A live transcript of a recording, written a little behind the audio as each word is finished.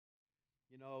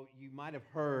know, you might have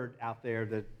heard out there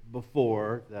that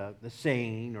before the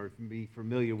saying, or be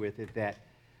familiar with it, that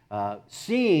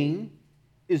seeing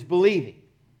is believing.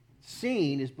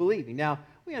 Seeing is believing. Now,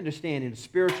 we understand in a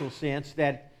spiritual sense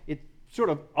that it's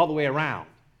sort of all the way around,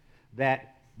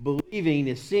 that believing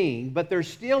is seeing, but there's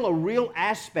still a real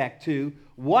aspect to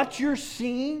what you're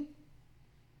seeing,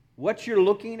 what you're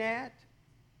looking at.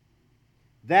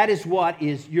 That is what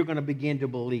you're going to begin to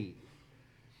believe.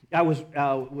 I was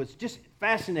just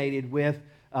fascinated with,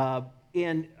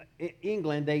 in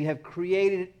England, they have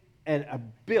created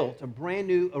built a brand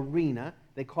new arena.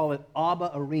 They call it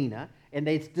ABBA Arena, and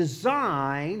it's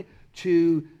designed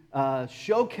to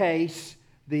showcase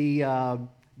the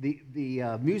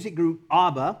music group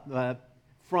ABBA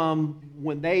from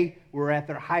when they were at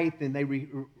their height, and they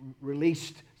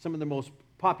released some of the most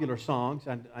popular songs.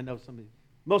 I know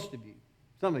most of you,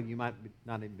 some of you might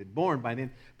not even been born by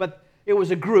then, but it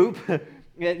was a group that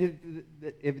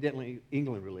evidently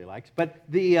England really likes. But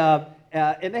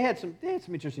and they had some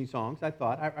interesting songs. I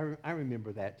thought I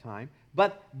remember that time.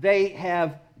 But they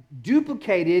have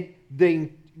duplicated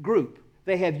the group.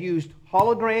 They have used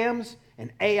holograms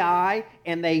and AI,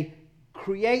 and they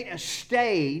create a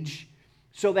stage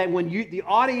so that when the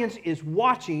audience is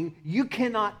watching, you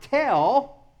cannot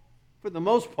tell, for the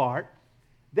most part,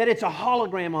 that it's a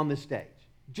hologram on the stage.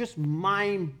 Just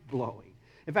mind-blowing.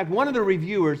 In fact, one of the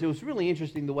reviewers, it was really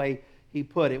interesting the way he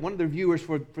put it, one of the reviewers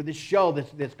for this show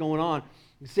that's going on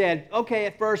said, okay,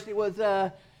 at first it was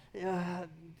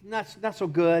not so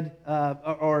good,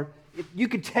 or you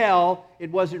could tell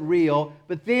it wasn't real,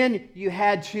 but then you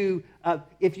had to,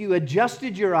 if you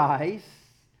adjusted your eyes,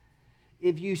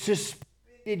 if you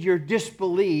suspended your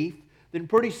disbelief, then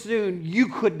pretty soon you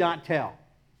could not tell.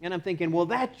 And I'm thinking, well,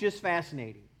 that's just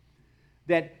fascinating.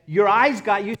 That your eyes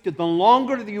got used to it. The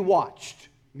longer that you watched,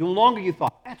 the longer you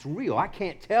thought, that's real. I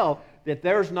can't tell that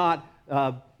there's not,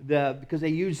 because they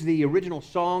used the original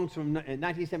songs from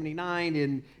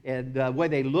 1979 and the way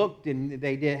they looked, and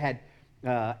they had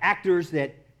actors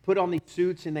that put on these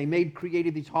suits, and they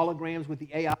created these holograms with the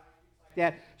AI like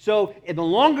that. So the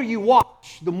longer you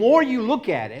watch, the more you look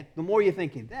at it, the more you're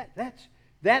thinking,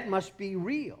 that must be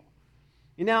real.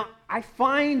 And now, I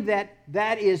find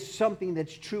that is something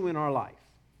that's true in our life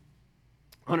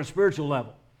on a spiritual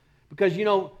level. Because, you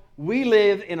know, we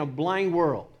live in a blind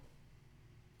world,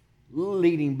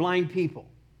 leading blind people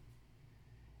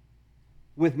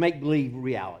with make-believe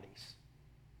realities.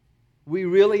 We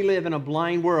really live in a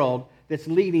blind world that's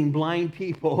leading blind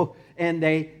people, and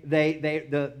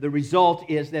the result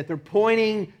is that they're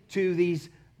pointing to these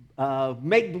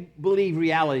make-believe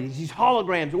realities, these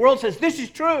holograms. The world says, this is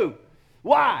true.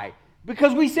 Why?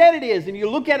 Because we said it is, and you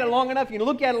look at it long enough,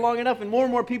 and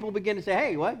more people begin to say,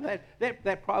 hey, what?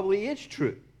 That probably is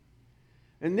true.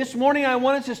 And this morning I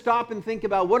want us to stop and think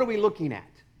about, what are we looking at?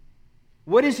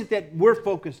 What is it that we're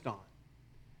focused on?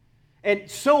 And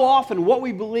so often what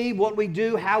we believe, what we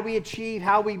do, how we achieve,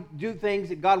 how we do things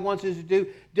that God wants us to do,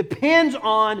 depends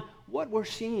on what we're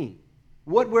seeing,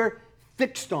 what we're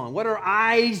fixed on, what our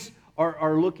eyes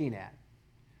are looking at.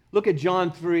 Look at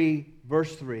John 3,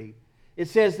 verse 3. It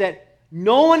says that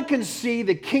no one can see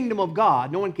the kingdom of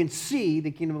God. No one can see the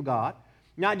kingdom of God.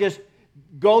 Not just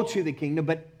go to the kingdom,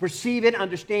 but perceive it,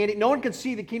 understand it. No one can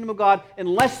see the kingdom of God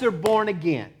unless they're born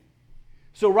again.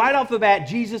 So right off the bat,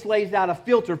 Jesus lays out a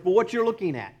filter for what you're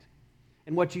looking at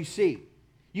and what you see.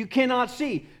 You cannot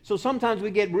see. So sometimes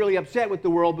we get really upset with the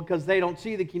world because they don't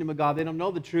see the kingdom of God. They don't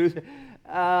know the truth.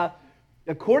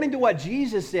 According to what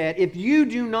Jesus said, if you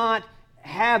do not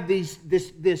have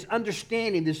this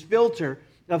understanding, this filter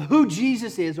of who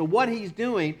Jesus is, of what He's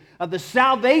doing, of the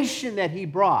salvation that He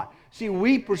brought. See,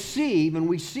 we perceive and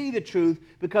we see the truth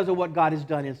because of what God has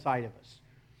done inside of us.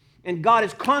 And God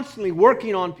is constantly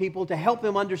working on people to help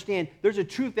them understand there's a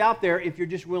truth out there if you're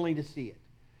just willing to see it.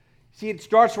 See, it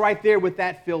starts right there with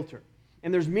that filter.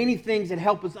 And there's many things that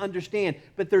help us understand,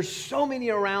 but there's so many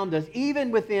around us,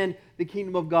 even within the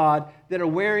kingdom of God, that are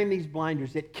wearing these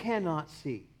blinders that cannot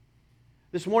see.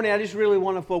 This morning, I just really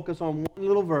want to focus on one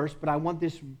little verse, but I want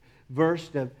this verse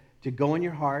to go in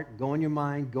your heart, go in your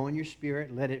mind, go in your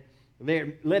spirit, let it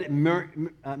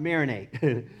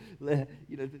marinate.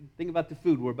 Think about the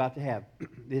food we're about to have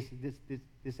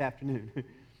this afternoon.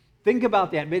 Think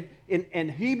about that. But in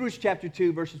Hebrews chapter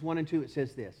 2, verses 1 and 2, it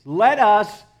says this: Let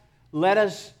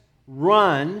us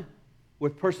run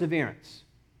with perseverance.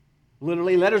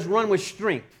 Literally, let us run with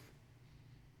strength.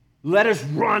 Let us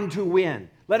run to win.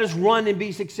 Let us run and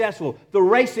be successful. The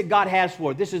race that God has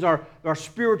for us. This is our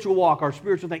spiritual walk, our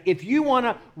spiritual thing. If you want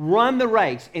to run the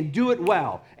race and do it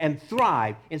well and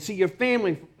thrive and see your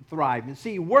family thrive and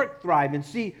see your work thrive and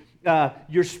see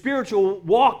your spiritual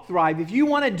walk thrive, if you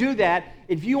want to do that,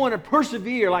 if you want to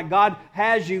persevere like God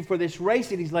has you for this race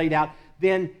that He's laid out,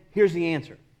 then here's the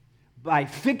answer. By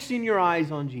fixing your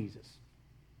eyes on Jesus,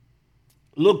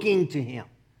 looking to Him,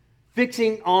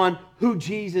 fixing on who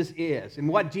Jesus is and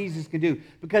what Jesus can do,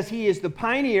 because He is the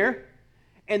pioneer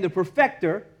and the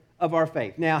perfecter of our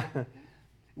faith. Now,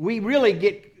 we really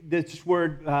get this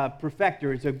word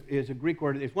perfecter is a Greek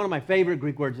word. It's one of my favorite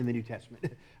Greek words in the New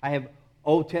Testament. I have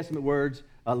Old Testament words,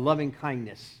 loving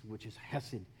kindness, which is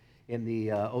hesed in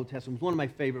the Old Testament. It's one of my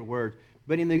favorite words.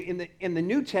 But in the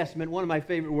New Testament, one of my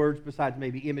favorite words, besides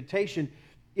maybe imitation,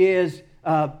 is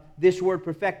this word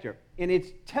perfecter, and it's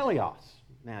teleos.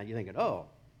 Now, you're thinking, oh,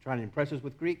 trying to impress us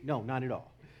with Greek? No, not at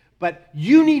all. But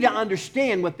you need to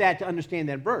understand to understand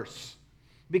that verse.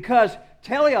 Because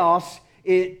teleos,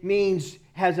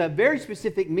 has a very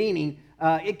specific meaning.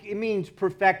 It means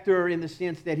perfecter in the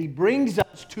sense that He brings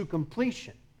us to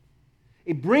completion.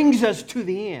 It brings us to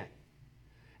the end.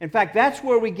 In fact, that's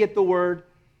where we get the word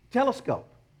telescope.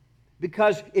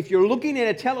 Because if you're looking at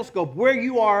a telescope, where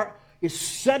you are is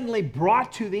suddenly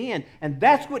brought to the end. And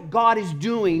that's what God is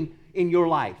doing in your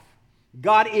life.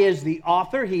 God is the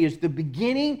author. He is the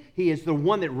beginning. He is the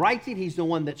one that writes it. He's the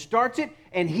one that starts it.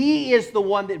 And He is the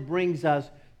one that brings us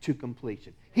to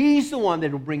completion. He's the one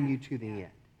that will bring you to the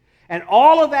end. And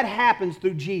all of that happens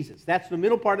through Jesus. That's the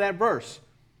middle part of that verse.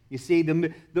 You see,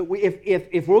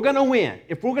 if we're going to win,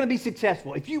 if we're going to be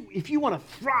successful, if you want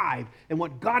to thrive in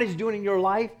what God is doing in your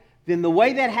life, then the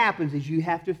way that happens is you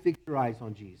have to fix your eyes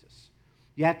on Jesus.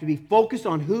 You have to be focused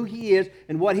on who He is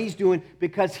and what He's doing,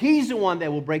 because He's the one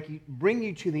that will bring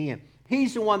you to the end.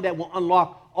 He's the one that will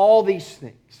unlock all these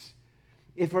things.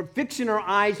 If we're fixing our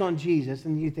eyes on Jesus,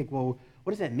 and you think, well,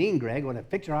 what does that mean, Greg, when I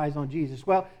fix your eyes on Jesus?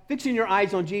 Well, fixing your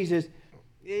eyes on Jesus,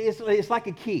 it's like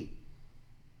a key.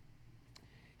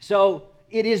 So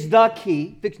it is the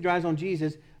key, fixing your eyes on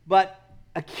Jesus, but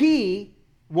a key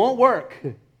won't work,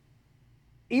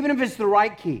 even if it's the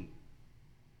right key,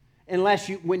 unless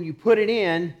when you put it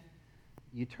in,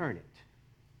 you turn it.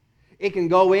 It can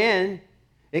go in,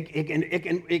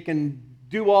 it can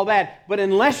do all that, but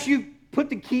unless you put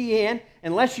the key in,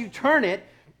 unless you turn it,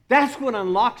 that's what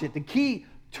unlocks it. The key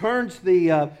turns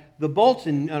the bolts,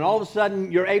 and all of a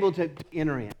sudden you're able to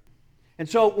enter in. And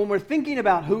so when we're thinking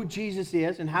about who Jesus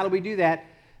is and how do we do that,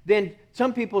 then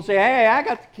some people say, hey, I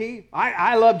got the key.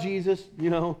 I love Jesus.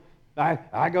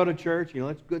 I go to church.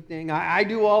 That's a good thing. I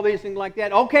do all these things like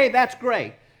that. Okay, that's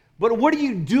great. But what are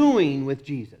you doing with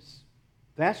Jesus?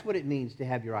 That's what it means to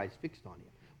have your eyes fixed on Him.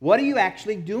 What are you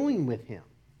actually doing with Him?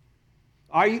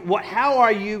 How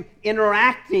are you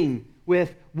interacting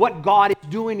with what God is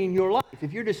doing in your life?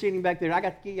 If you're just sitting back there, I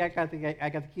got the key, I got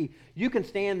the key. You can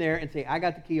stand there and say, I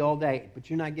got the key all day, but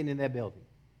you're not getting in that building.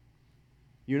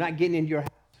 You're not getting into your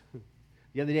house.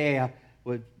 The other day,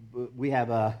 we have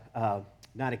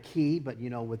not a key, but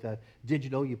with a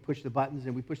digital, you push the buttons,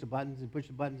 and we push the buttons,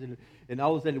 and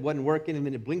all of a sudden it wasn't working, and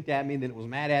then it blinked at me, and then it was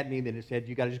mad at me, and then it said,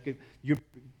 you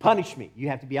punish me. You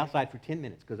have to be outside for 10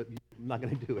 minutes because I'm not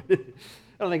going to do it.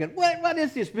 I'm thinking, what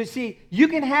is this? But see, you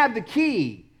can have the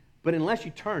key, but unless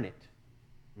you turn it,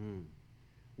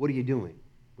 what are you doing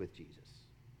with Jesus?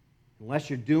 Unless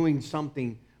you're doing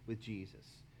something with Jesus.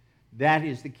 That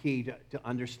is the key to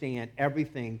understand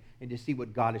everything and to see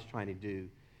what God is trying to do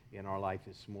in our life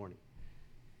this morning.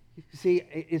 See,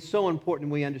 it's so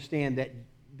important we understand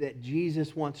that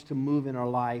Jesus wants to move in our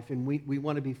life, and we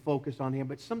want to be focused on Him.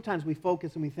 But sometimes we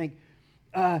focus and we think,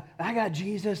 I got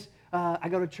Jesus, I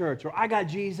go to church, or I got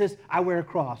Jesus, I wear a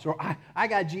cross, or I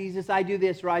got Jesus, I do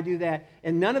this, or I do that.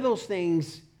 And none of those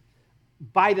things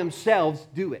by themselves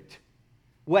do it.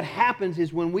 What happens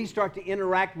is when we start to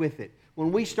interact with it,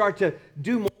 when we start to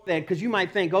do more of that, because you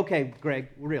might think, okay, Greg,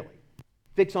 really?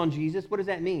 Fix on Jesus? What does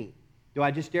that mean? Do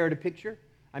I just stare at a picture?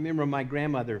 I remember my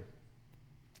grandmother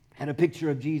had a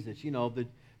picture of Jesus,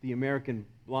 the American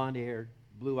blonde-haired,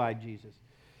 blue-eyed Jesus,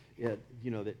 that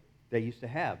they used to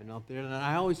have. And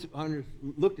I always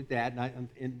looked at that,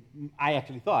 and I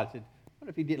actually thought, I said, what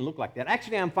if He didn't look like that?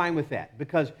 Actually, I'm fine with that,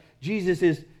 because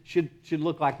Jesus should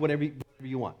look like whatever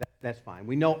you want. That's fine.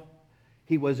 We know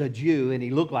He was a Jew, and He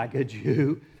looked like a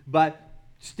Jew, but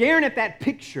staring at that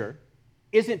picture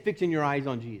isn't fixing your eyes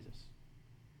on Jesus.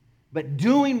 But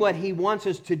doing what He wants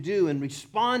us to do and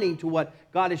responding to what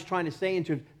God is trying to say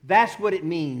into us, that's what it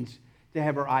means to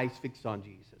have our eyes fixed on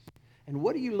Jesus. And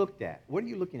what are you looking at? What are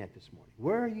you looking at this morning?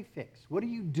 Where are you fixed? What are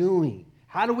you doing?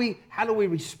 How do we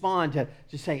respond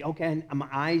to say, okay, my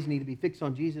eyes need to be fixed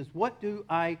on Jesus? What do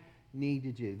I need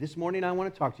to do? This morning I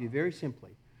want to talk to you very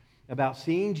simply about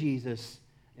seeing Jesus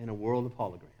in a world of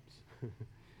holograms.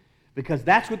 Because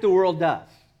that's what the world does.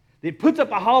 It puts up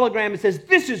a hologram and says,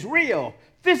 this is real.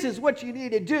 This is what you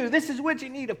need to do. This is what you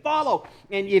need to follow.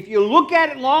 And if you look at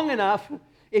it long enough,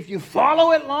 if you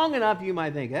follow it long enough, you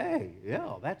might think, hey,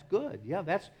 yeah, that's good. Yeah,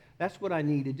 that's what I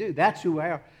need to do. That's who I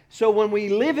am. So when we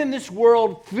live in this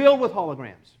world filled with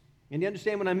holograms, and you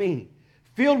understand what I mean,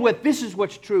 filled with this is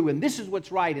what's true and this is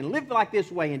what's right and live like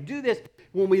this way and do this,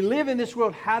 when we live in this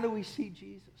world, how do we see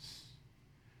Jesus?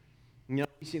 You know,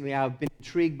 recently I've been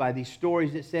intrigued by these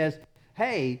stories that says,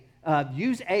 hey,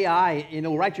 use AI and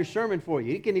it'll write your sermon for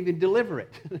you. It can even deliver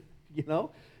it, you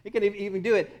know. It can even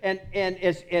do it. And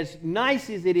as nice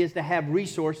as it is to have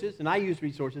resources, and I use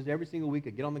resources every single week. I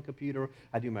get on the computer,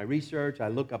 I do my research, I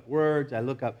look up words, I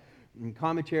look up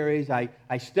commentaries,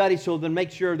 I study so to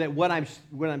make sure that what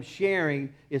I'm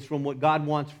sharing is from what God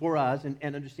wants for us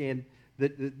and understand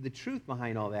the truth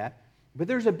behind all that. But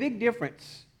there's a big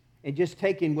difference in just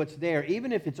taking what's there,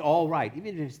 even if it's all right,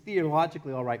 even if it's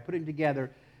theologically all right, putting it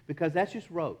together, because that's just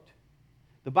rote.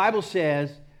 The Bible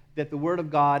says that the Word of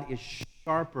God is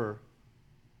sharper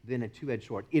than a two-edged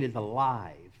sword. It is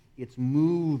alive. It's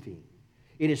moving.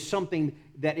 It is something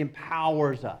that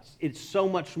empowers us. It's so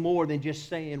much more than just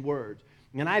saying words.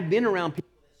 And I've been around people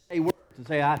that say words and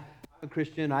say, I'm a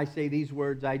Christian, I say these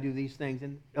words, I do these things.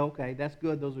 And okay, that's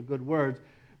good, those are good words.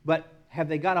 But have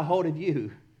they got a hold of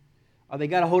you? Or they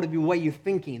got a hold of you the way you're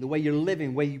thinking, the way you're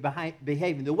living, the way you're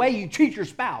behaving, the way you treat your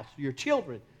spouse, your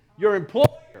children, your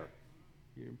employer,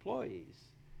 your employees?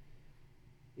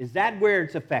 Is that where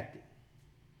it's affecting?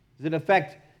 Does it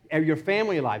affect your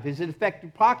family life? Does it affect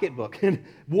your pocketbook? And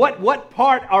what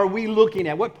part are we looking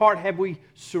at? What part have we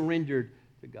surrendered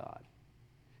to God?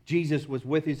 Jesus was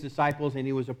with his disciples and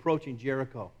he was approaching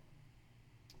Jericho.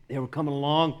 They were coming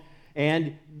along,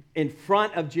 and in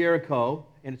front of Jericho,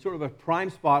 in sort of a prime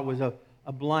spot, was a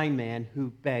blind man who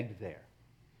begged there.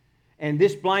 And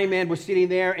this blind man was sitting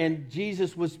there, and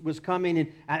Jesus was coming,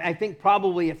 and I think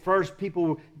probably at first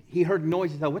he heard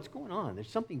noises. Thought, what's going on? There's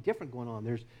something different going on.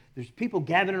 There's people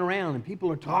gathering around, and people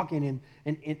are talking,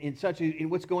 and such, and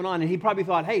what's going on? And he probably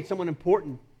thought, hey, someone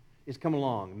important is coming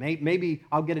along. Maybe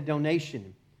I'll get a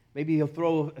donation. Maybe he'll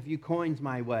throw a few coins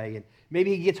my way, and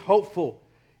maybe he gets hopeful.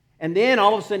 And then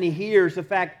all of a sudden he hears the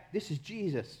fact, this is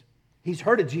Jesus. He's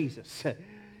heard of Jesus.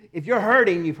 If you're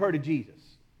hurting, you've heard of Jesus.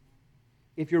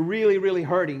 If you're really, really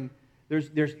hurting,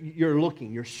 you're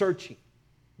looking, you're searching.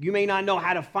 You may not know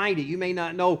how to find it. You may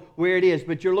not know where it is,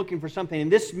 but you're looking for something.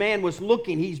 And this man was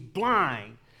looking. He's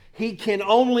blind. He can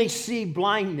only see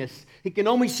blindness. He can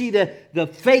only see the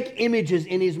fake images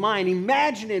in his mind,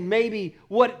 imagining maybe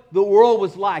what the world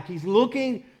was like. He's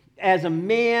looking as a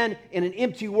man in an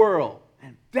empty world.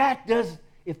 And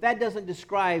if that doesn't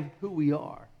describe who we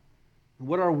are, and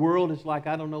what our world is like,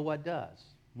 I don't know what does.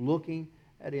 Looking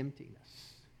at emptiness.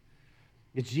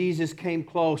 As Jesus came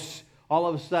close, all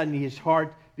of a sudden his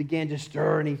heart began to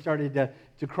stir and he started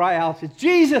to cry out, said,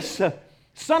 Jesus,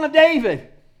 Son of David.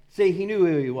 See, he knew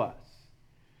who he was.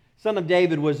 Son of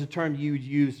David was the term you would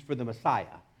use for the Messiah.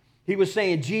 He was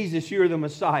saying, Jesus, you're the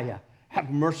Messiah.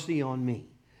 Have mercy on me.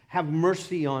 Have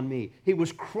mercy on me. He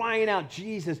was crying out,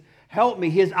 Jesus, help me.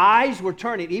 His eyes were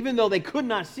turning, even though they could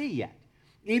not see yet.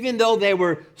 Even though they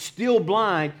were still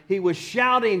blind, he was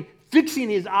shouting, fixing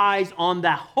his eyes on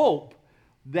the hope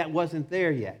that wasn't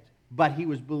there yet, but he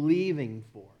was believing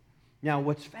for. Now,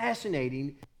 what's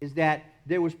fascinating is that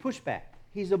there was pushback.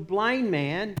 He's a blind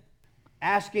man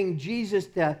asking Jesus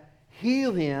to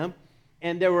heal him,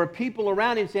 and there were people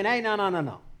around him saying, hey,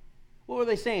 no. What were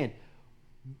they saying?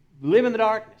 Live in the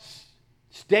darkness.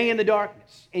 Stay in the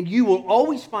darkness, and you will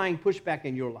always find pushback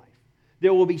in your life.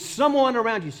 There will be someone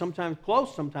around you, sometimes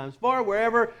close, sometimes far,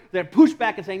 wherever, that push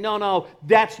back and say, no,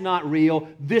 that's not real.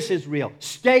 This is real.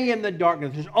 Stay in the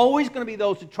darkness. There's always going to be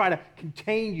those that try to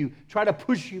contain you, try to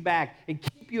push you back, and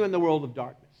keep you in the world of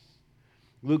darkness.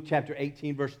 Luke chapter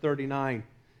 18, verse 39,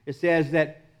 it says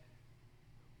that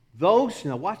those,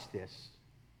 now watch this.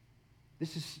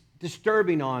 This is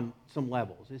disturbing on some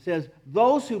levels. It says,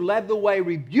 those who led the way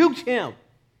rebuked him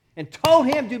and told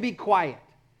him to be quiet.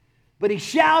 But he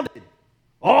shouted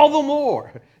all the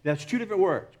more. That's two different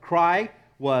words. Cry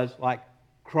was like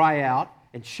cry out,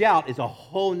 and shout is a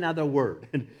whole nother word.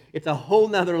 It's a whole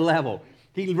nother level.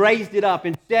 He raised it up.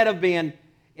 Instead of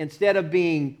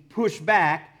being pushed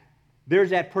back,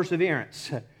 there's that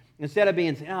perseverance. Instead of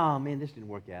being, oh man, this didn't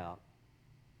work out.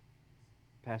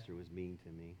 Pastor was mean to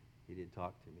me. He didn't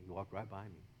talk to me. He walked right by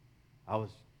me. I was,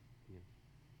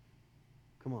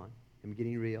 come on, I'm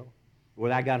getting real.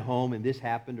 Or I got home and this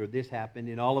happened,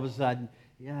 and all of a sudden,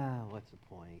 what's the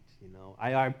point?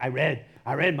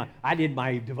 I did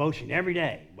my devotion every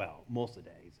day. Well, most of the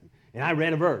days, and I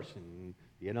read a verse, and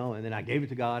and then I gave it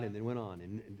to God and then went on.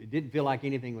 And it didn't feel like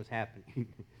anything was happening.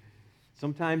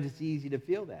 Sometimes it's easy to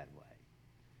feel that way.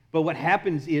 But what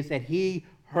happens is that he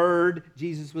heard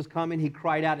Jesus was coming, he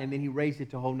cried out, and then he raised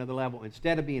it to a whole nother level.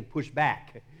 Instead of being pushed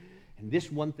back, and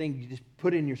this one thing you just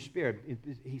put in your spirit,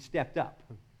 he stepped up.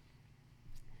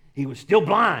 He was still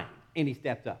blind, and he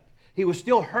stepped up. He was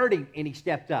still hurting, and he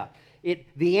stepped up.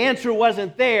 The answer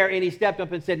wasn't there, and he stepped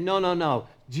up and said, no, no, no,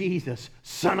 Jesus,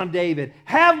 Son of David,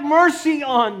 have mercy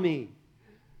on me.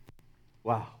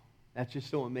 Wow, that's just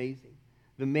so amazing.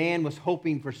 The man was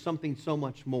hoping for something so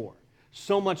much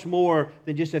more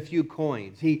than just a few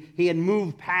coins. He had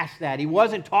moved past that. He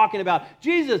wasn't talking about,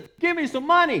 Jesus, give me some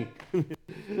money.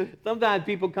 Sometimes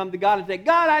people come to God and say,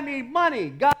 God, I need money.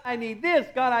 God, I need this.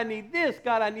 God, I need this.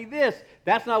 God, I need this.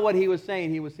 That's not what he was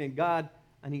saying. He was saying, God,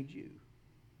 I need you.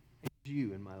 I need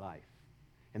you in my life.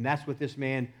 And that's what this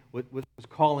man was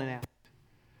calling out.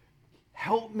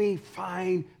 Help me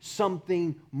find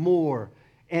something more.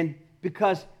 And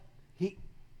because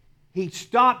he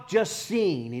stopped just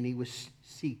seeing and he was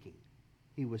seeking.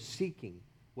 He was seeking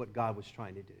what God was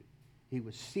trying to do. He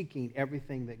was seeking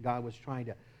everything that God was trying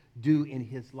to do in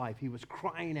his life. He was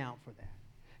crying out for that.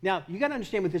 Now, you got to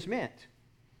understand what this meant.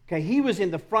 Okay, he was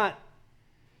in the front.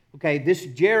 Okay, this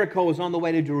Jericho was on the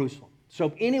way to Jerusalem.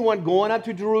 So anyone going up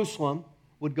to Jerusalem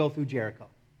would go through Jericho.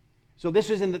 So this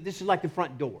is like the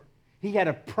front door. He had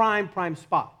a prime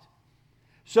spot.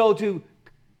 So to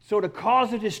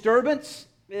cause a disturbance,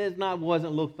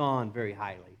 wasn't looked on very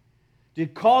highly. To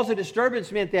cause a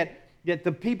disturbance meant that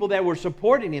the people that were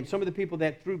supporting him, some of the people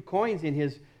that threw coins in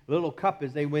his little cup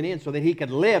as they went in so that he could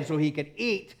live, so he could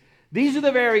eat, these are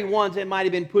the very ones that might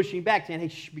have been pushing back, saying, hey,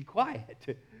 shh, be quiet.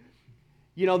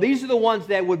 These are the ones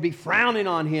that would be frowning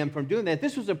on him from doing that.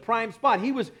 This was a prime spot.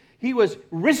 He was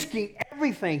risking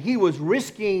everything. He was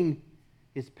risking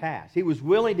his past. He was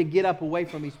willing to get up away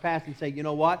from his past and say, you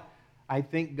know what? I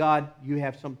think, God, you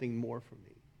have something more for me.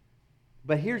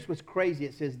 But here's what's crazy.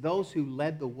 It says, those who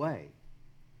led the way.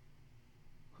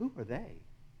 Who are they?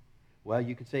 Well,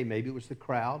 you could say maybe it was the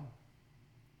crowd.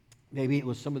 Maybe it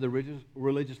was some of the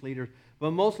religious leaders.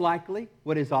 But most likely,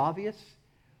 what is obvious,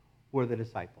 were the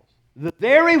disciples. The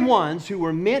very ones who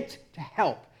were meant to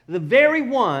help. The very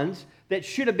ones that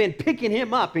should have been picking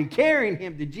him up and carrying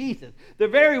him to Jesus. The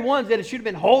very ones that should have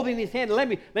been holding his hand. Let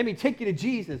me take you to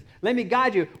Jesus. Let me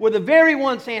guide you. Were the very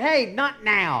ones saying, hey, not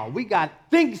now. We got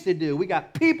things to do. We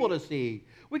got people to see.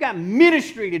 We got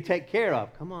ministry to take care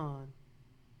of. Come on.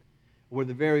 Were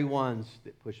the very ones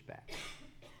that pushed back.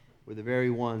 Were the very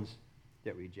ones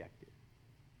that rejected.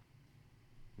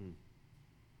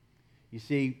 You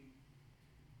see,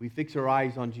 we fix our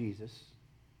eyes on Jesus.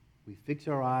 We fix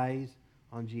our eyes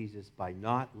on Jesus by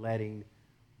not letting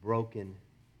broken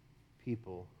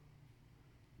people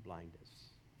blind us.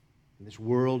 And this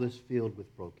world is filled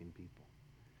with broken people.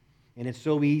 And it's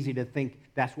so easy to think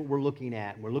that's what we're looking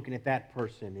at. And we're looking at that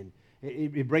person. And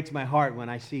it breaks my heart when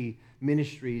I see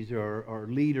ministries or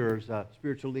leaders,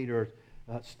 spiritual leaders,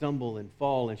 stumble and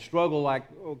fall and struggle like,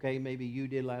 okay, maybe you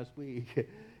did last week.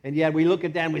 And yet we look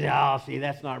at that and we say, oh, see,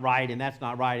 that's not right, and that's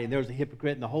not right, and there's a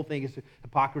hypocrite, and the whole thing is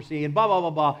hypocrisy, and blah, blah, blah,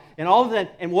 blah. And all of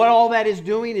that, and what all that is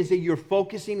doing is that you're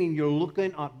focusing and you're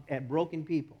looking at broken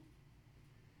people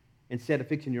instead of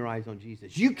fixing your eyes on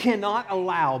Jesus. You cannot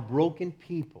allow broken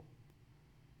people,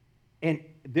 and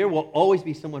there will always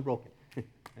be someone broken.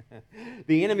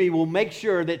 The enemy will make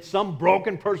sure that some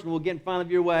broken person will get in front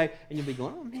of your way, and you'll be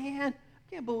going, oh, man,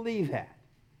 I can't believe that.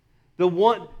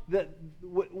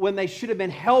 When they should have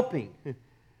been helping,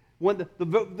 when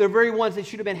the very ones that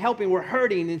should have been helping were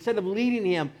hurting, instead of leading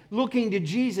him, looking to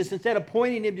Jesus, instead of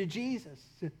pointing him to Jesus.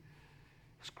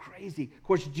 It's crazy. Of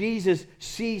course, Jesus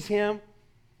sees him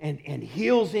and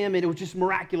heals him, and it was just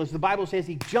miraculous. The Bible says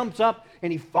he jumps up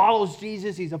and he follows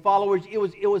Jesus. He's a follower.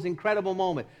 It was an incredible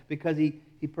moment because he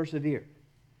persevered,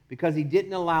 because he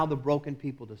didn't allow the broken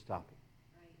people to stop him.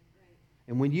 Right.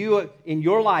 And when you, in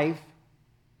your life,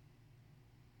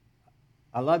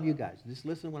 I love you guys. Just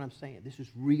listen to what I'm saying. This is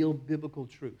real biblical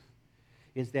truth.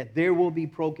 Is that there will be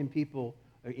broken people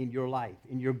in your life.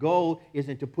 And your goal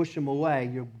isn't to push them away.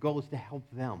 Your goal is to help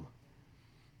them.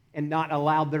 And not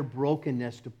allow their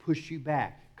brokenness to push you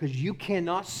back. Because you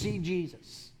cannot see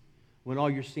Jesus when all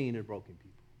you're seeing are broken people.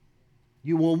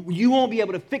 You won't be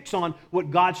able to fix on what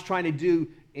God's trying to do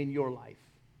in your life.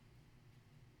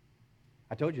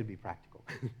 I told you to be practical.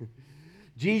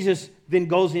 Jesus then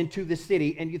goes into the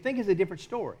city, and you think it's a different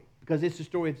story because it's the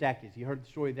story of Zacchaeus. You heard the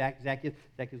story of Zacchaeus?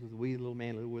 Zacchaeus was a wee little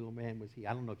man was he.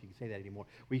 I don't know if you can say that anymore.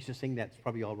 We used to sing that. It's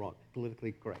probably all wrong.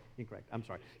 Politically incorrect. I'm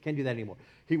sorry. Can't do that anymore.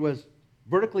 He was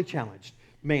vertically challenged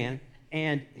man,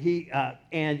 and he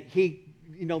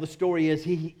the story is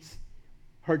he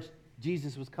heard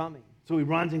Jesus was coming. So he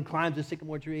runs and climbs a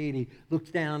sycamore tree, and he looks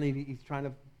down, and he's trying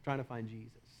to find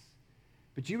Jesus.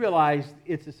 But you realize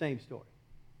it's the same story.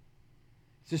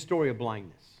 It's a story of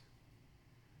blindness.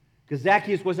 Because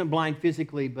Zacchaeus wasn't blind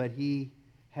physically, but he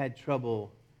had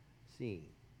trouble seeing.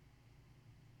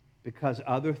 Because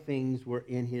other things were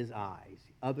in his eyes.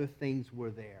 Other things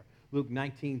were there. Luke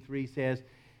 19:3 says,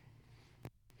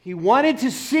 he wanted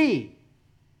to see.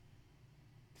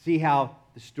 See how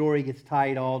the story gets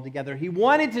tied all together. He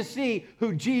wanted to see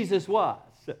who Jesus was.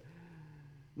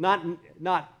 Not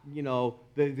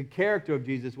the character of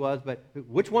Jesus was, but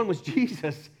which one was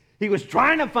Jesus? He was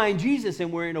trying to find Jesus,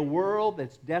 and we're in a world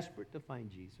that's desperate to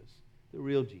find Jesus, the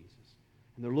real Jesus.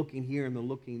 And they're looking here and they're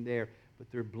looking there,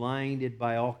 but they're blinded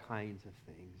by all kinds of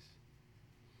things.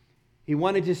 He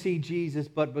wanted to see Jesus,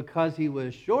 but because he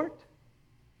was short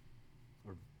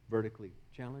or vertically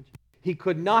challenged, he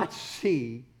could not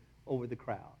see over the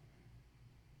crowd.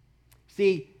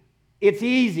 See, it's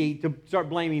easy to start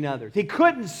blaming others. He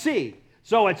couldn't see,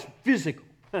 so it's physical.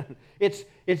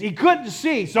 He couldn't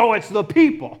see, so it's the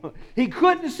people. He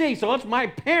couldn't see, so it's my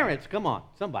parents. Come on,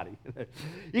 somebody.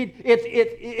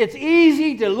 It's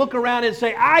easy to look around and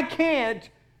say, I can't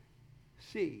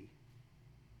see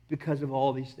because of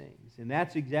all these things. And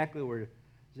that's exactly where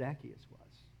Zacchaeus was.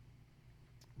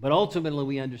 But ultimately,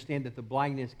 we understand that the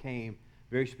blindness came,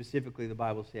 very specifically, the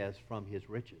Bible says, from his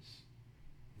riches.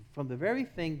 From the very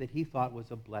thing that he thought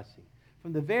was a blessing.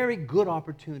 From the very good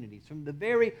opportunities. From the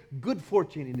very good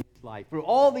fortune in his life. For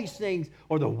all these things,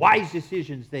 or the wise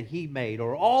decisions that he made,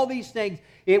 or all these things,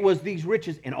 it was these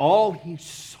riches. And all he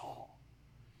saw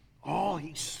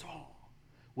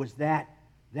was that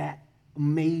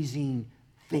amazing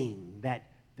thing, that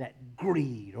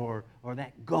greed, or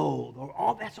that gold, or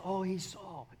all. That's all he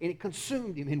saw. And it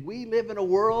consumed him. And we live in a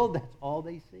world, that's all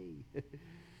they see.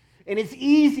 And it's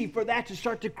easy for that to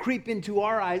start to creep into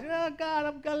our eyes. Oh, God,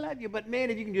 I'm going to love you. But, man,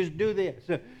 if you can just do this.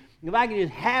 If I can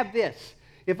just have this.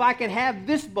 If I can have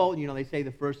this boat. They say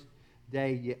the first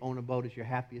day you own a boat is your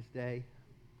happiest day.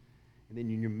 And then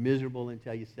you're miserable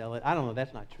until you sell it. I don't know.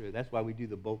 That's not true. That's why we do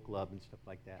the boat club and stuff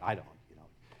like that. I don't.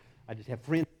 I just have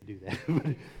friends that do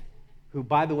that. Who,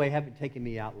 by the way, haven't taken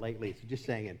me out lately. So just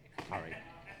saying, sorry.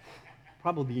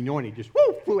 Probably the anointing just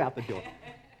flew out the door.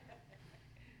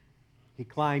 He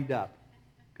climbed up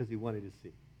because he wanted to see.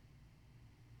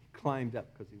 He climbed up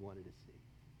because he wanted to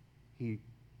see.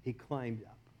 He climbed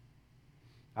up.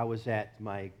 I was at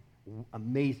my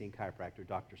amazing chiropractor,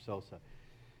 Dr. Sosa,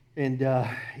 and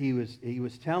he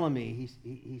was telling me.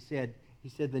 He said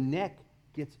the neck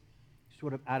gets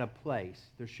sort of out of place.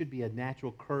 There should be a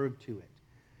natural curve to it.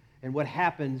 And what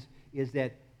happens is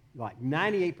that like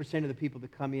 98% of the people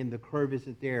that come in, the curve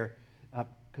isn't there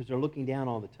because they're looking down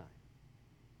all the time.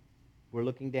 We're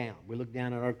looking down. We look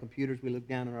down at our computers. We look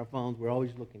down at our phones. We're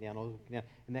always looking down, always looking down.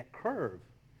 And that curve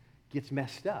gets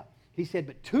messed up. He said,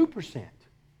 but 2%,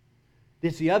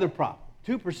 this is the other problem.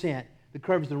 2%, the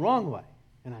curve's the wrong way.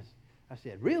 And I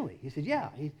said, really? He said, yeah.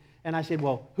 And I said,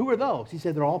 well, who are those? He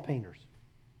said, they're all painters.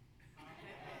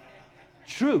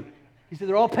 True. He said,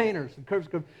 they're all painters. The curve's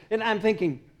curve. And I'm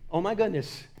thinking, oh my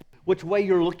goodness, which way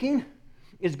you're looking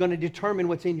is going to determine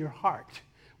what's in your heart.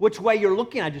 Which way you're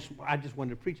looking, I just wanted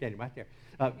to preach at him right there.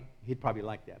 He'd probably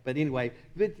like that. But anyway,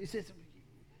 it says,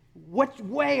 which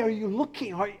way are you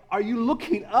looking? Are you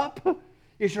looking up?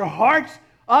 Is your heart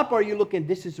up? Or are you looking,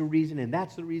 this is the reason, and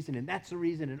that's the reason, and that's the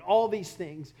reason, and all these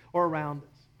things are around us?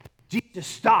 Jesus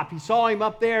stopped. He saw him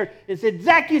up there and said,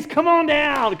 Zacchaeus, come on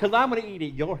down, because I'm going to eat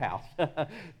at your house.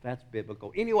 That's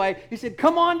biblical. Anyway, he said,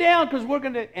 come on down, because we're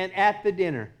going to, and at the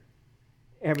dinner,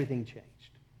 everything changed.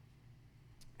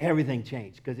 Everything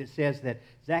changed because it says that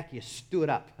Zacchaeus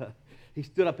stood up. He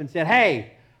stood up and said,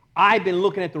 hey, I've been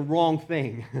looking at the wrong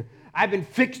thing. I've been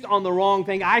fixed on the wrong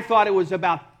thing. I thought it was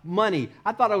about money.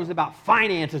 I thought it was about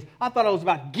finances. I thought it was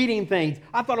about getting things.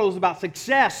 I thought it was about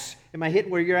success. Am I hitting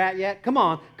where you're at yet? Come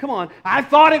on. I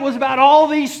thought it was about all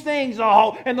these things.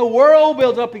 And the world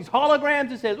builds up these holograms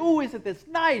and says, oh, isn't this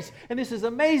nice? And this is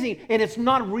amazing. And it's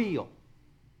not real.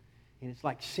 And it's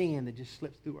like sand that just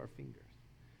slips through our fingers.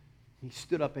 He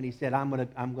stood up and he said, I'm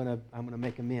gonna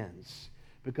make amends.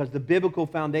 Because the biblical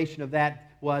foundation of that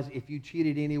was if you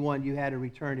cheated anyone, you had to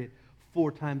return it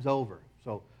 4 times over.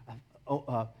 So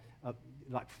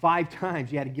like 5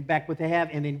 times you had to give back what they have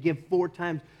and then give 4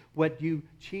 times what you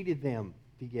cheated them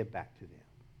to give back to them.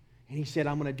 And he said,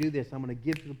 I'm going to do this. I'm going to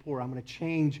give to the poor. I'm going to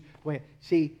change.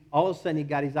 See, all of a sudden he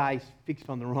got his eyes fixed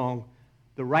on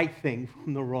the right thing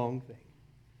from the wrong thing.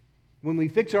 When we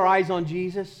fix our eyes on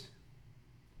Jesus,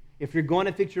 if you're going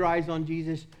to fix your eyes on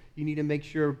Jesus, you need to make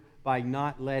sure by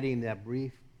not letting that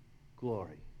brief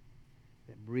glory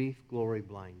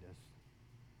blind us.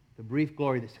 The brief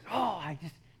glory that says, oh, I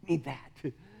just need that.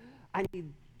 I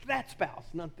need that spouse,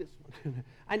 not this one.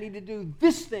 I need to do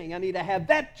this thing. I need to have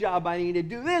that job. I need to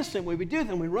do this. And we do this,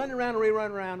 and we run around, and we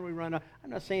run around, and we run around. I'm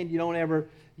not saying you don't ever,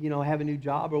 have a new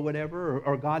job or whatever,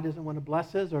 or God doesn't want to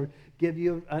bless us or give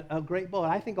you a great boat.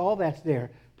 I think all that's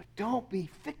there. But don't be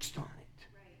fixed on it.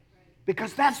 Right.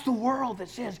 Because that's the world that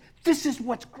says, this is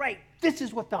what's great. This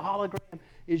is what the hologram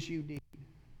is you need.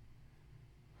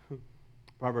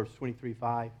 Proverbs 23:5.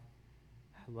 I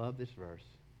love this verse.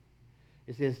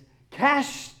 It says,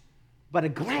 cast but a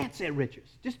glance at riches.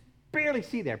 Just barely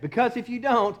see there. Because if you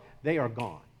don't, they are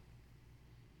gone.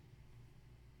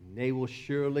 And they will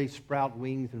surely sprout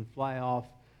wings and fly off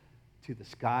to the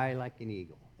sky like an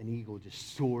eagle. An eagle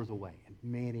just soars away. And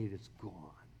man, it is gone.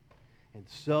 And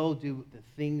so do the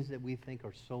things that we think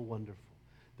are so wonderful.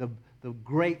 The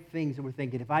great things that we're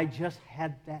thinking, if I just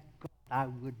had that, I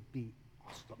would be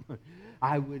awesome.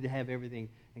 I would have everything.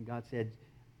 And God said,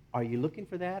 are you looking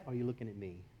for that, or are you looking at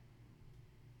me?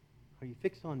 Are you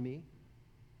fixed on me?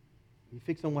 Are you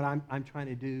fixed on what I'm trying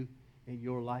to do in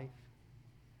your life?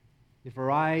 If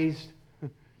our eyes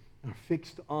are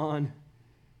fixed on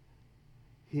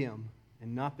Him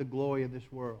and not the glory of this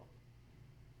world,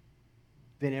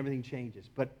 then everything changes.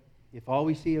 But if all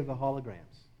we see are the holograms,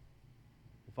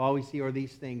 if all we see are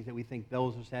these things that we think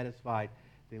those are satisfied,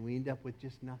 then we end up with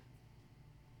just nothing.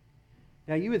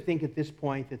 Now, you would think at this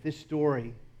point that this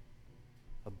story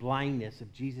of blindness,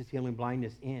 of Jesus healing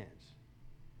blindness, ends.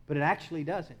 But it actually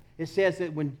doesn't. It says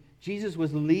that when Jesus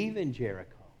was leaving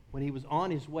Jericho, when He was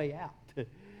on His way out,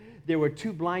 there were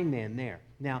two blind men there.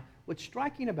 Now, what's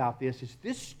striking about this is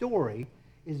this story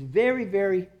is very,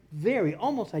 very, very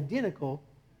almost identical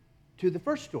to the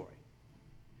first story.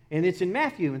 And it's in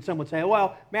Matthew, and some would say,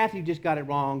 well, Matthew just got it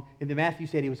wrong, and then Matthew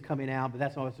said he was coming out, but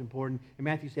that's not what's important. And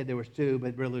Matthew said there was two,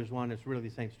 but really there's one. It's really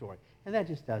the same story. And that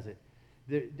just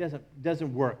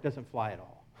doesn't work, doesn't fly at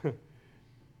all.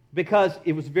 Because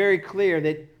it was very clear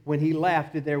that when He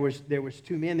left that there was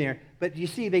two men there. But you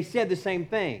see, they said the same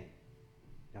thing.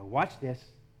 Now watch this,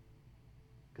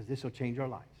 because this will change our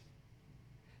lives.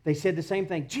 They said the same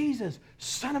thing. Jesus,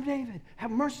 Son of David,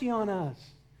 have mercy on us.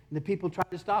 And the people tried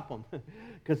to stop them,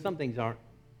 because some things are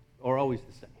always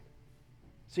the same.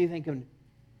 So you're thinking,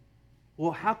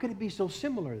 well, how could it be so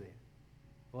similar then?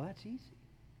 Well, that's easy.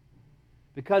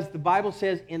 Because the Bible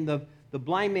says in the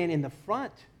blind man in the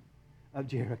front of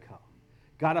Jericho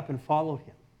got up and followed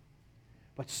Him.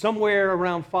 But somewhere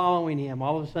around following Him,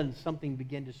 all of a sudden something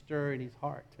began to stir in his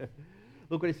heart.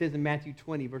 Look what it says in Matthew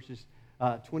 20, verses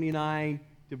 29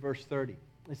 to verse 30.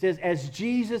 It says, as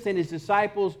Jesus and His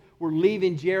disciples were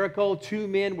leaving Jericho, two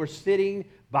men were sitting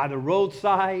by the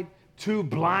roadside, two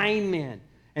blind men,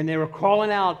 and they were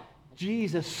calling out,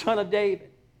 Jesus, Son of David.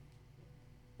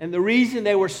 And the reason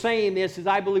they were saying this is,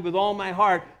 I believe with all my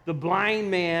heart, the blind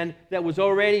man that was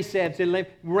already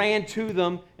ran to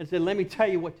them and said, let me tell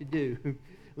you what to do.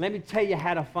 Let me tell you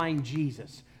how to find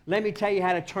Jesus. Let me tell you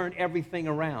how to turn everything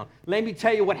around. Let me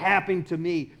tell you what happened to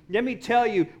me. Let me tell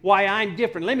you why I'm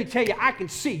different. Let me tell you, I can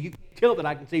see. You can't tell that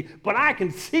I can see, but I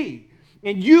can see.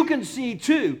 And you can see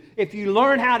too if you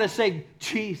learn how to say,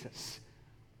 Jesus,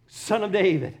 Son of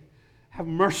David, have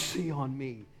mercy on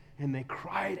me. And they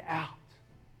cried out.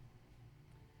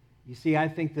 You see, I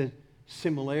think the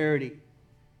similarity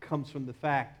comes from the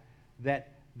fact that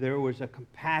there was a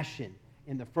compassion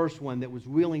in the first one that was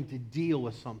willing to deal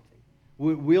with something.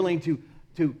 Willing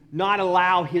to not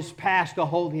allow his past to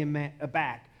hold him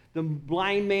back. The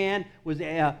blind man was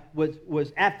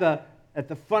at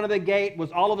the front of the gate,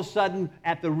 was all of a sudden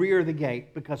at the rear of the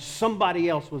gate because somebody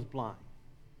else was blind.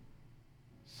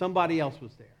 Somebody else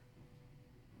was there.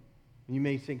 And you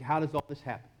may think, how does all this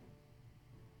happen?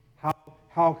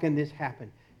 How can this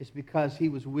happen? It's because he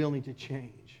was willing to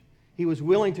change. He was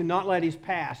willing to not let his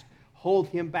past hold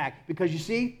him back. Because you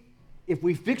see, if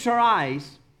we fix our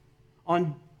eyes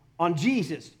on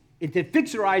Jesus, to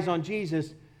fix our eyes on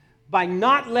Jesus by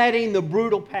not letting the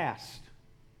brutal past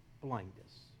blind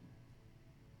us.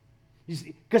 You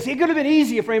see, because it could have been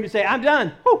easier for him to say, I'm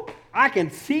done. Whew, I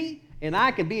can see, and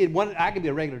I can be a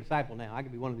regular disciple now. I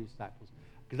can be one of these disciples.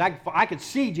 Because I could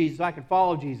see Jesus, I could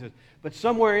follow Jesus. But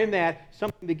somewhere in that,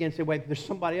 something begins to say, wait, there's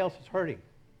somebody else that's hurting.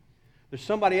 There's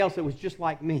somebody else that was just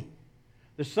like me.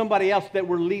 There's somebody else that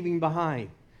we're leaving behind.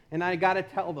 And I got to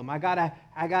tell them. I got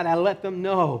to let them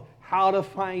know how to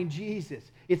find Jesus.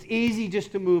 It's easy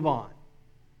just to move on.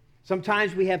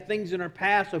 Sometimes we have things in our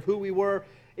past of who we were.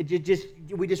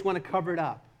 We just want to cover it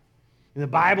up. And the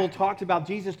Bible talks about,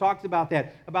 Jesus talks about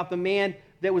that, about the man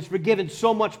that was forgiven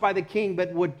so much by the king,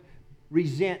 but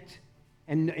resent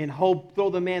and throw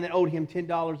the man that owed him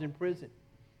 $10 in prison.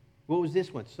 What was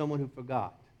this one? Someone who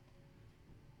forgot.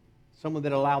 Someone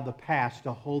that allowed the past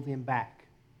to hold him back.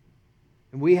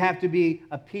 And we have to be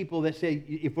a people that say,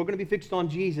 if we're going to be fixed on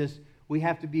Jesus, we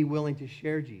have to be willing to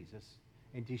share Jesus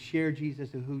and to share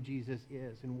Jesus and who Jesus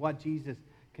is and what Jesus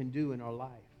can do in our life.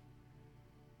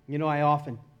 You know, I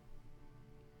often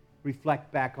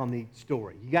reflect back on the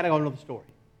story. You got to go know the story.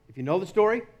 If you know the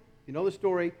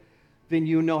story, then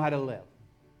you know how to live.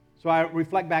 So I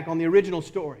reflect back on the original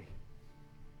story.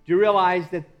 Do you realize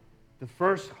that the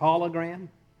first hologram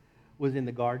was in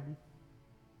the garden?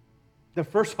 The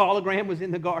first hologram was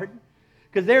in the garden?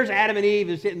 Because there's Adam and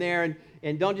Eve sitting there,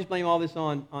 and don't just blame all this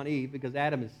on Eve, because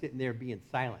Adam is sitting there being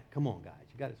silent. Come on, guys.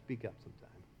 You got to speak up sometime.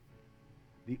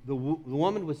 The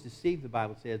woman was deceived, the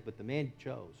Bible says, but the man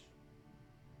chose.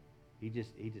 He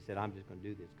just said, I'm just going to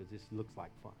do this because this looks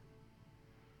like fun.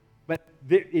 But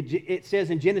it says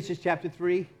in Genesis chapter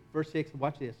 3, verse 6,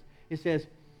 watch this. It says,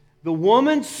 the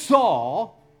woman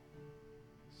saw,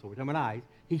 so we're talking about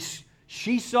eyes,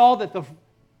 she saw that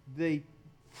the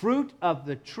fruit of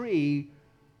the tree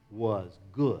was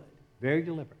good, very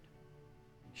deliberate.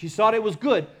 She saw it was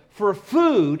good for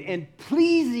food and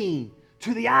pleasing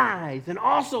to the eyes and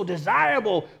also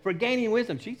desirable for gaining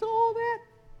wisdom. She saw all that.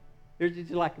 There's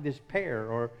just like this pear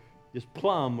or this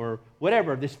plum or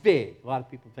whatever, this fig. A lot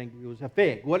of people think it was a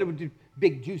fig. What it would do,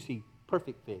 big, juicy,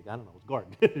 perfect fig. I don't know, it was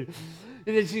garden.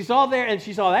 And then she saw there and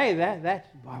she saw, hey,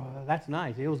 that's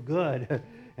nice. It was good.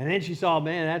 And then she saw,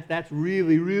 man, that's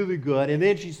really, really good. And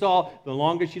then she saw, the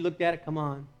longer she looked at it, come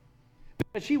on.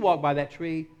 But she walked by that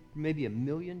tree maybe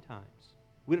 1,000,000 times.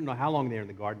 We don't know how long they were in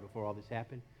the garden before all this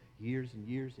happened. Years and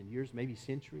years and years, maybe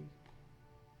centuries.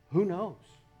 Who knows?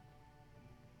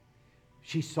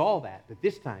 She saw that, but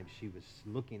this time she was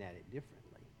looking at it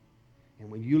differently. And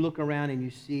when you look around and you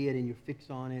see it and you're fixed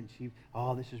on it,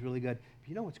 and this is really good. But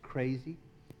you know what's crazy?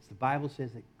 It's the Bible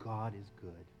says that God is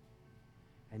good.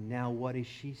 And now what is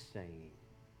she saying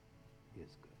is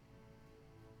good?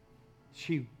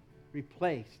 She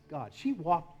replaced God. She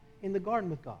walked in the garden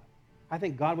with God. I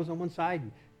think God was on one side,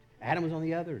 and Adam was on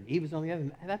the other, and Eve was on the other,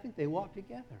 and I think they walked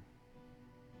together.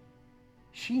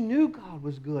 She knew God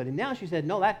was good, and now she said,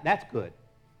 no, that's good.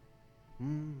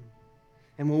 And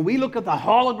when we look at the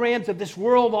holograms of this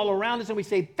world all around us and we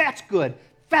say, that's good,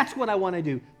 that's what I want to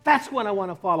do, that's what I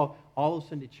want to follow, all of a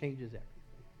sudden it changes everything.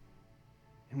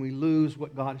 And we lose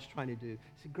what God is trying to do.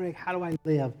 I said, Greg, how do I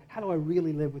live? How do I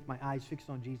really live with my eyes fixed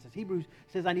on Jesus? Hebrews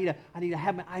says I need to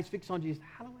have my eyes fixed on Jesus.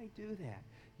 How do I do that?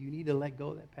 You need to let go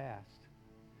of that past.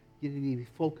 You need to be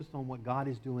focused on what God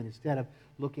is doing instead of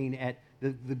looking at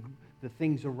the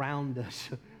things around us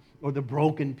or the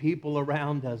broken people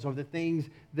around us or the things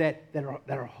that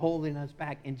are holding us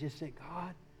back, and just say,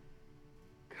 God,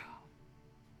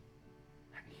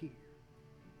 I'm here.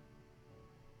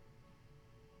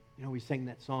 You know, we sang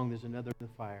that song, There's Another in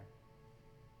the Fire.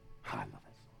 Oh, I love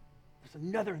that song. There's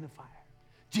another in the fire.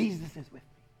 Jesus is with me.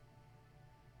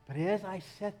 But as I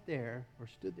sat there or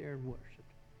stood there and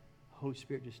worshiped, the Holy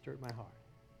Spirit just stirred my heart.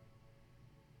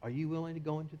 Are you willing to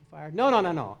go into the fire? No.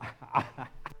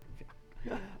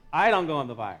 I don't go on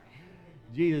the fire.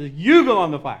 Jesus, you go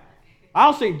on the fire.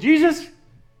 I'll say, Jesus,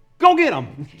 go get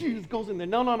them. Jesus goes in there.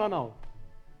 No.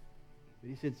 But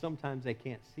he said, sometimes they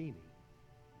can't see me.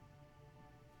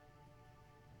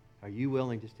 Are you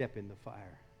willing to step in the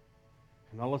fire?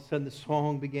 And all of a sudden the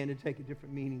song began to take a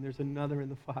different meaning. There's another in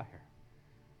the fire.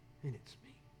 And it's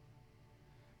me.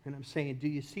 And I'm saying, do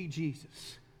you see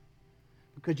Jesus?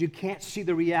 Because you can't see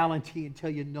the reality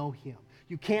until you know him.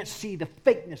 You can't see the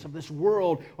fakeness of this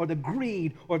world or the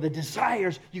greed or the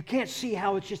desires. You can't see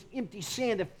how it's just empty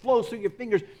sand that flows through your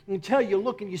fingers until you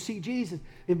look and you see Jesus.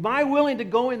 Am I willing to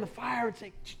go in the fire and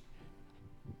say,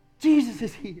 Jesus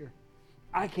is here?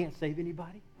 I can't save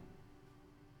anybody.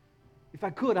 If I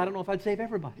could, I don't know if I'd save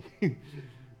everybody.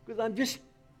 Because I'm just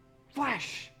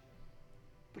flesh.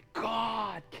 But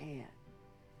God can.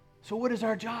 So what is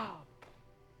our job?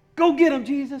 Go get them,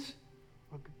 Jesus.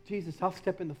 Or, Jesus, I'll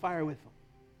step in the fire with them.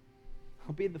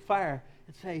 I'll be in the fire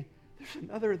and say, there's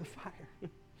another in the fire.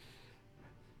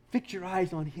 Fix your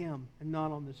eyes on him and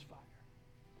not on this fire.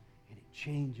 And it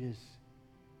changes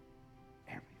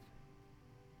everything.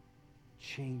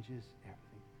 Changes everything.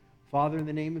 Father, in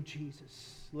the name of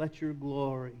Jesus, let your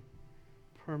glory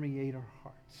permeate our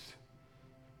hearts.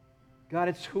 God,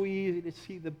 it's so easy to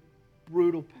see the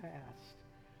brutal past,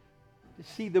 to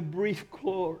see the brief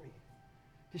glory,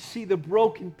 to see the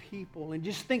broken people, and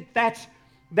just think that's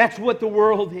what the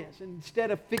world is. And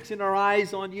instead of fixing our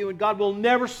eyes on you, and God will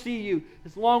never see you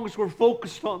as long as we're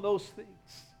focused on those things.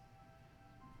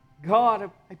 God,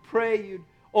 I pray you'd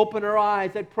open our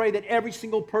eyes. I pray that every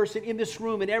single person in this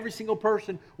room and every single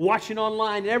person watching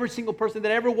online and every single person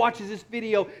that ever watches this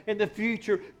video in the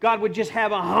future, God would just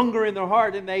have a hunger in their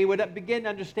heart and they would begin to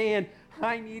understand,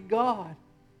 I need God.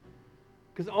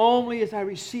 Because only as I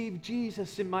receive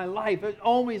Jesus in my life,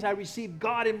 only as I receive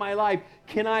God in my life,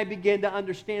 can I begin to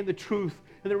understand the truth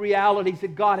and the realities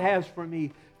that God has for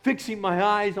me. Fixing my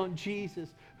eyes on Jesus,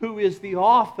 who is the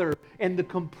author and the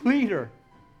completer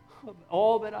of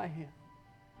all that I am.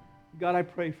 God, I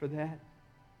pray for that.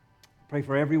 I pray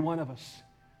for every one of us.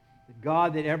 That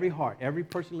God, that every heart, every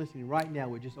person listening right now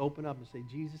would just open up and say,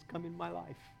 Jesus, come in my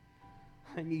life.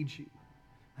 I need you.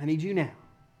 I need you now.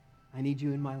 I need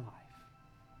you in my life.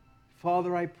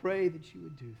 Father, I pray that you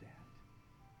would do that.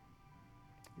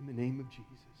 In the name of Jesus.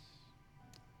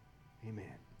 Amen.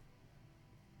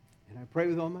 And I pray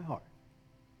with all my heart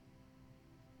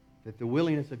that the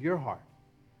willingness of your heart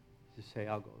is to say,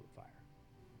 I'll go to the fire.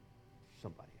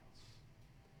 Somebody else.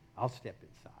 I'll step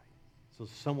inside so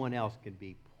someone else can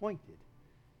be pointed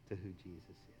to who Jesus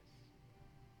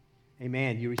is.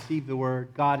 Amen. You receive the word.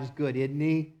 God is good, isn't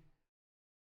he?